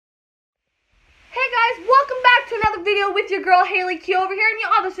video with your girl Haley Q over here, and you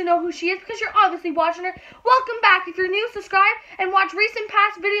obviously know who she is because you're obviously watching her. Welcome back. If you're new, subscribe and watch recent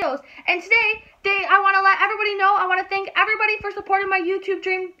past videos. And today, I want to let everybody know, I want to thank everybody for supporting my YouTube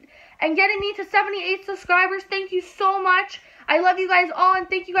dream and getting me to 78 subscribers. Thank you so much. I love you guys all, and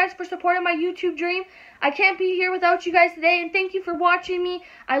thank you guys for supporting my YouTube dream. I can't be here without you guys today, and thank you for watching me.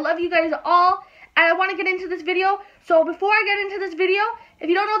 I love you guys all, and I want to get into this video. So before I get into this video, if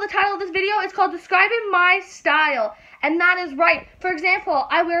you don't know the title of this video, it's called Describing My Style. And that is right. For example,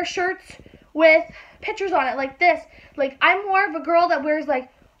 I wear shirts with pictures on it like this. Like, I'm more of a girl that wears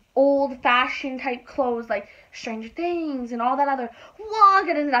like old-fashioned type clothes, like Stranger Things and all that other. Well, I'll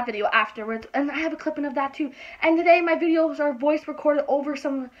get into that video afterwards, and I have a clipping of that too. And today my videos are voice recorded over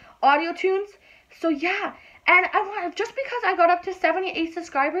some audio tunes. So yeah, and I want, just because I got up to 78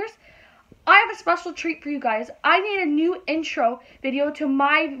 subscribers, I have a special treat for you guys. I need a new intro video to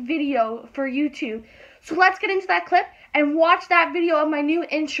my video for YouTube. So let's get into that clip and watch that video of my new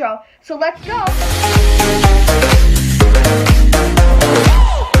intro. So let's go.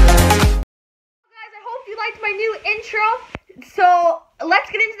 Liked my new intro, so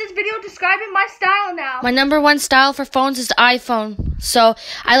let's get into this video describing my style now. My number one style for phones is the iPhone, so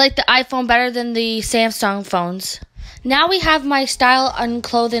I like the iPhone better than the Samsung phones. Now we have my style on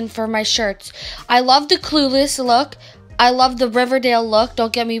clothing for my shirts. I love the Clueless look. I love the Riverdale look.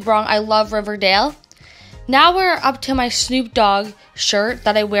 Don't get me wrong, I love Riverdale. Now we're up to my Snoop Dogg shirt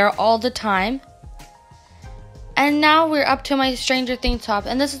that I wear all the time. And now we're up to my Stranger Things top.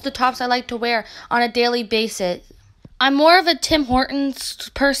 And this is the tops I like to wear on a daily basis. I'm more of a Tim Hortons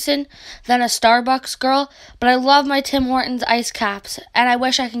person than a Starbucks girl. But I love my Tim Hortons ice caps. And I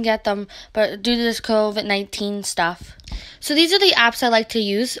wish I can get them, but due to this COVID-19 stuff. So these are the apps I like to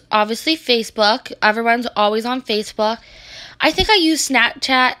use. Obviously Facebook. Everyone's always on Facebook. I think I use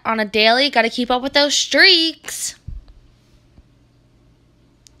Snapchat on a daily. Gotta keep up with those streaks.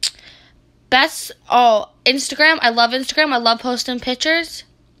 Instagram. I love Instagram. I love posting pictures.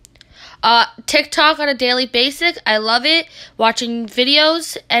 TikTok on a daily basis. I love it. Watching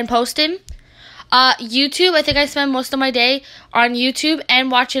videos and posting. YouTube. I think I spend most of my day on YouTube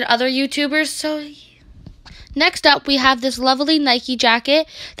and watching other YouTubers. So next up, we have this lovely Nike jacket.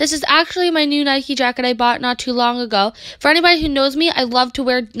 This is actually my new Nike jacket I bought not too long ago. For anybody who knows me, I love to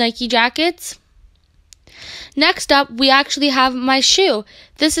wear Nike jackets. Next up, we actually have my shoe.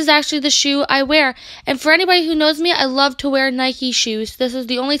 This is actually the shoe I wear. And for anybody who knows me, I love to wear Nike shoes. This is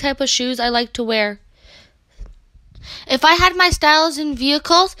the only type of shoes I like to wear. If I had my styles in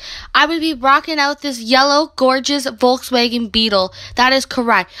vehicles, I would be rocking out this yellow, gorgeous Volkswagen Beetle. That is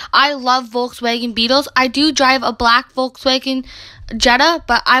correct. I love Volkswagen Beetles. I do drive a black Volkswagen Jetta,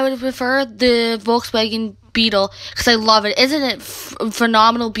 but I would prefer the Volkswagen Beetle because I love it. Isn't it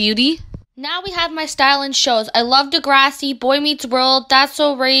phenomenal beauty? Now we have my style in shows. I love Degrassi, Boy Meets World, That's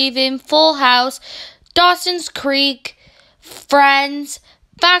So Raven, Full House, Dawson's Creek, Friends,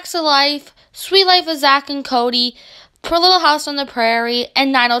 Facts of Life, Sweet Life of Zach and Cody, Poor Little House on the Prairie,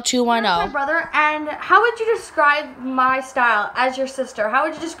 and 90210. My brother, and how would you describe my style as your sister? How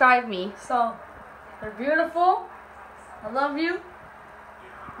would you describe me? So, you're beautiful. I love you.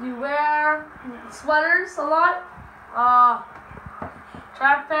 You wear sweaters a lot.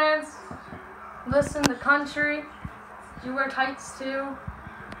 Track pants. Listen to country. You wear tights too.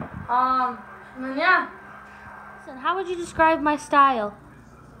 And then yeah. Listen, how would you describe my style?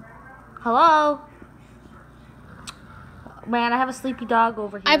 Hello? Man, I have a sleepy dog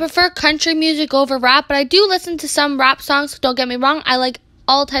over here. I prefer country music over rap, but I do listen to some rap songs. Don't get me wrong. I like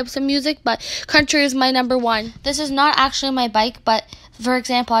all types of music, but country is my number one. This is not actually my bike, but for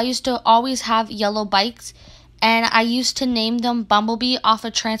example, I used to always have yellow bikes. And I used to name them Bumblebee off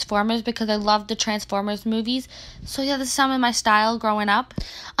of Transformers because I loved the Transformers movies. So yeah, this is some of my style growing up.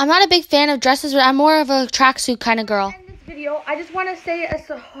 I'm not a big fan of dresses, but I'm more of a tracksuit kind of girl. In this video, I just want to say a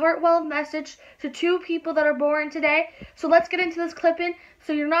heartfelt message to two people that are born today. So let's get into this clipping,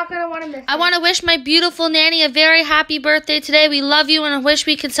 so you're not going to want to miss it. I want to wish my beautiful nanny a very happy birthday today. We love you and I wish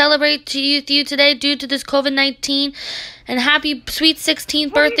we could celebrate with you today due to this COVID-19. And happy sweet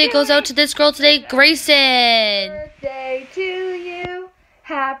 16th birthday goes out to this girl today, Grayson. Birthday to you.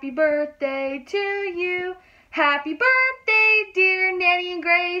 Happy birthday to you. Happy birthday, dear Nanny and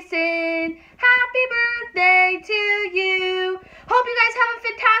Grayson. Happy birthday to you. Hope you guys have a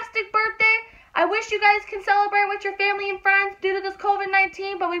fantastic birthday. I wish you guys can celebrate with your family and friends due to this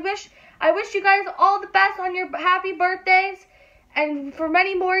COVID-19, but I wish you guys all the best on your happy birthdays and for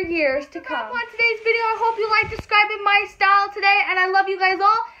many more years to come. On today's video, I hope you liked describing my style today, and I love you guys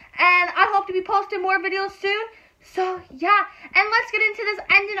all, and I hope to be posting more videos soon. So yeah, and let's get into this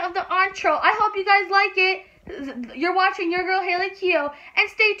ending of the intro. I hope you guys like it. You're watching your girl Haley Keough, and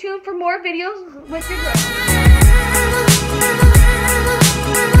stay tuned for more videos with your girl.